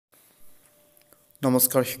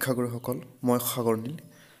নমস্কাৰ শিক্ষাগুৰুসকল, মই সাগৰ নীল।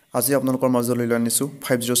 আজি আপোনালোকৰ মাজলৈ লৈ আনিছোঁ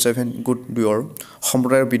 507 গুড 2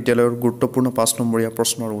 সম্প্ৰদায়ৰ বিদ্যালয়ৰ গুৰুত্বপূৰ্ণ 5 নম্বৰীয়া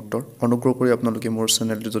প্ৰশ্নৰ উত্তৰ। অনুগ্ৰহ কৰি আপোনালোকে মোৰ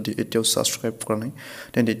চেনেলটো যদি এতিয়াও ছাবস্ক্ৰাইব কৰা নাই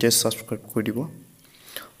তেন্তে এতিয়াই ছাবস্ক্ৰাইব কৰি দিব।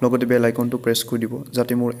 লগতে বেল আইকনটো প্ৰেছ কৰি দিব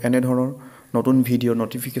যাতে মোৰ এনেধৰণৰ নতুন ভিডিঅ'ৰ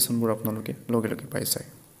নটিফিকেশ্যনবোৰ আপোনালোকে লগে লগে পাই যায়।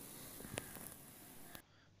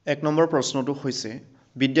 1 নম্বৰ প্ৰশ্নটো হৈছে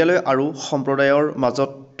বিদ্যালয় আৰু সম্প্ৰদায়ৰ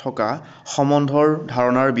মাজত থকা সম্বন্ধৰ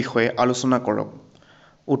ধাৰণাৰ বিষয়ে আলোচনা কৰক।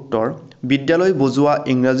 উত্তৰ: বিদ্যালয় বুজোৱা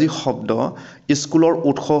ইংৰাজী শব্দ স্কুলৰ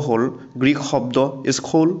উৎস হ'ল গ্ৰীক শব্দ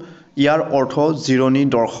স্কুল। ইয়াৰ অৰ্থ জিৰণি,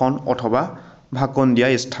 দৰ্শন অথবা ভাষণ দিয়া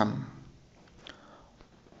স্থান।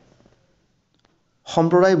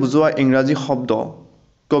 সম্প্ৰদায় বুজোৱা ইংৰাজী শব্দ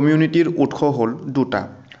কমিউনিটিৰ উৎস হ'ল দুটা,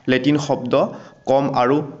 লেটিন শব্দ কম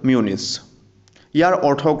আৰু মিউনিছ। ইয়াৰ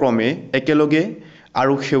অৰ্থ ক্ৰমে একেলগে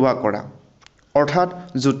আৰু সেৱা কৰা, অৰ্থাৎ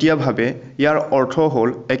যুটীয়াভাৱে। ইয়াৰ অৰ্থ হ'ল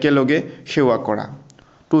একেলগে সেৱা কৰা,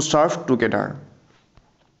 টু চাৰ্ভ টুগেডাৰ।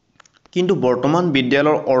 কিন্তু বৰ্তমান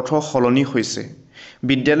বিদ্যালয়ৰ অৰ্থ সলনি হৈছে।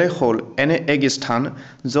 বিদ্যালয় হ'ল এনে এক স্থান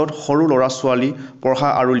য'ত সৰু ল'ৰা-ছোৱালী পঢ়া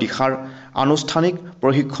আৰু লিখাৰ আনুষ্ঠানিক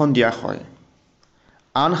প্ৰশিক্ষণ দিয়া হয়।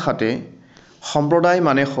 আনহাতে সম্প্ৰদায়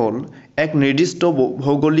মানে হ'ল এক নিৰ্দিষ্ট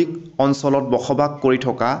ভৌগোলিক অঞ্চলত বসবাস কৰি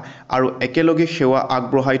থকা আৰু একেলগে সেৱা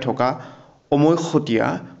আগবঢ়াই থকা উমৈহতীয়া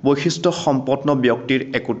বৈশিষ্ট্যসম্পন্ন ব্যক্তিৰ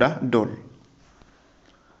একোটা দল।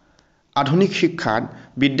 আধুনিক শিক্ষাত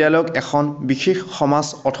বিদ্যালয়ক এখন বিশেষ সমাজ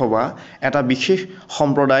অথবা এটা বিশেষ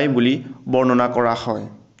সম্প্ৰদায় বুলি বৰ্ণনা কৰা হয়।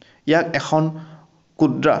 ইয়াক এখন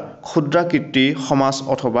ক্ষুদ্ৰাকৃতিৰ সমাজ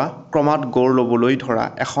অথবা ক্ৰমাৎ গঢ় ল'বলৈ ধৰা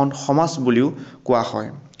এখন সমাজ বুলিও কোৱা হয়।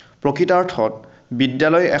 প্ৰকৃতাৰ্থত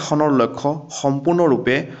বিদ্যালয় এখনৰ লক্ষ্য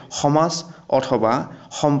সম্পূৰ্ণৰূপে সমাজ অথবা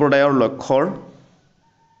সম্প্ৰদায়ৰ লক্ষ্যৰ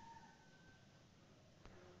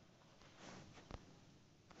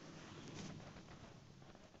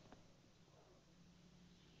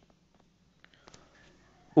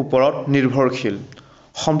ওপৰত নিৰ্ভৰশীল।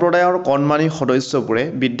 সম্প্ৰদায়ৰ কণমানি সদস্যবোৰে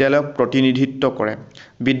বিদ্যালয়ক প্ৰতিনিধিত্ব কৰে।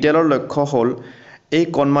 বিদ্যালয়ৰ লক্ষ্য হ'ল এই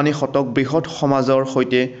কণমানিহঁতক বৃহৎ সমাজৰ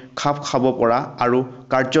সৈতে খাপ খাব পৰা আৰু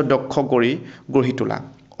কাৰ্যদক্ষ কৰি গঢ়ি তোলা,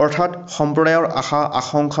 অৰ্থাৎ সম্প্ৰদায়ৰ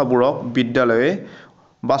আশা-আকাংক্ষাবোৰক বিদ্যালয়ে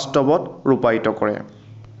বাস্তৱত ৰূপায়িত কৰে।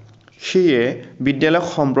 সেয়ে বিদ্যালয়ক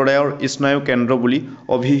সম্প্ৰদায়ৰ স্নায়ুকেন্দ্ৰ বুলি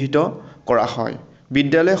অভিহিত কৰা হয়।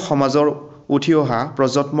 বিদ্যালয়ে সমাজৰ উঠি অহা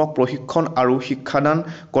প্ৰজন্মক প্ৰশিক্ষণ আৰু শিক্ষাদান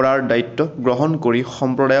কৰাৰ দায়িত্ব গ্ৰহণ কৰি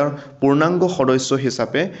সম্প্ৰদায়ৰ পূৰ্ণাংগ সদস্য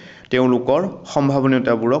হিচাপে তেওঁলোকৰ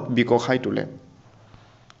সম্ভাৱনীয়তাবোৰক বিকশাই তোলে।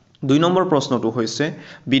 2 নম্বৰ প্ৰশ্নটো হৈছে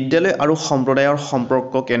বিদ্যালয় আৰু সম্প্ৰদায়ৰ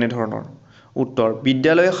সম্পৰ্ক কেনেধৰণৰ? উত্তৰ: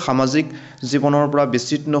 বিদ্যালয়ে সামাজিক জীৱনৰ পৰা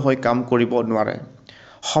বিচ্ছিন্ন হৈ কাম কৰিব নোৱাৰে।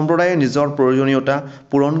 সম্প্ৰদায়ে নিজৰ প্ৰয়োজনীয়তা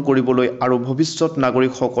পূৰণ কৰিবলৈ আৰু ভৱিষ্যত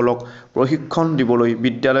নাগৰিকসকলক প্ৰশিক্ষণ দিবলৈ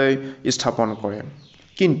বিদ্যালয় স্থাপন কৰে।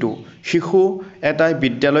 কিন্তু শিশু এটাই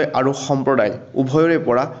বিদ্যালয় আৰু সম্প্ৰদায় উভয়ৰে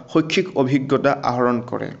পৰা শৈক্ষিক অভিজ্ঞতা আহৰণ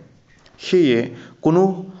কৰে। সেয়ে কোনো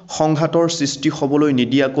সংঘাতৰ সৃষ্টি হ'বলৈ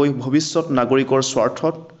নিদিয়াকৈ ভৱিষ্যত নাগৰিকৰ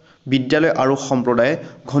স্বাৰ্থত বিদ্যালয় আৰু সম্প্ৰদায়ে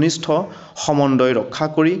ঘনিষ্ঠ সমন্বয় ৰক্ষা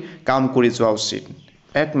কৰি কাম কৰি যোৱা উচিত।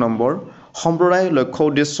 1 নম্বৰ: সম্প্ৰদায়ে লক্ষ্য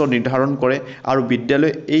উদ্দেশ্য নিৰ্ধাৰণ কৰে আৰু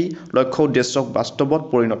বিদ্যালয়ে এই লক্ষ্য উদ্দেশ্যক বাস্তৱত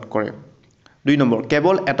পৰিণত কৰে। 2 নম্বৰ: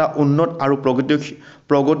 কেৱল এটা উন্নত আৰু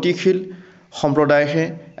প্ৰগতিশীল সম্প্ৰদায়েহে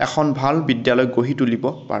এখন ভাল বিদ্যালয় গঢ়ি তুলিব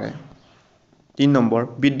পাৰে। 3 নম্বৰ: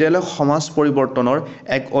 বিদ্যালয়ক সমাজ পৰিৱৰ্তনৰ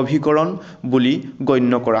এক অভিকৰণ বুলি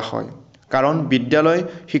গণ্য কৰা হয়, কাৰণ বিদ্যালয়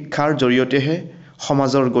শিক্ষাৰ জৰিয়তেহে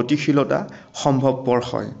সমাজৰ গতিশীলতা সম্ভৱপৰ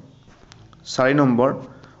হয়। 4 নম্বৰ: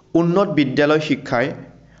 উন্নত বিদ্যালয় শিক্ষাই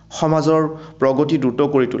সমাজৰ প্ৰগতি দ্ৰুত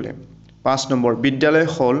কৰি তোলে। 5 নম্বৰ: বিদ্যালয়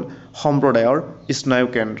হ'ল সম্প্ৰদায়ৰ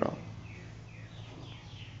স্নায়ুকেন্দ্ৰ।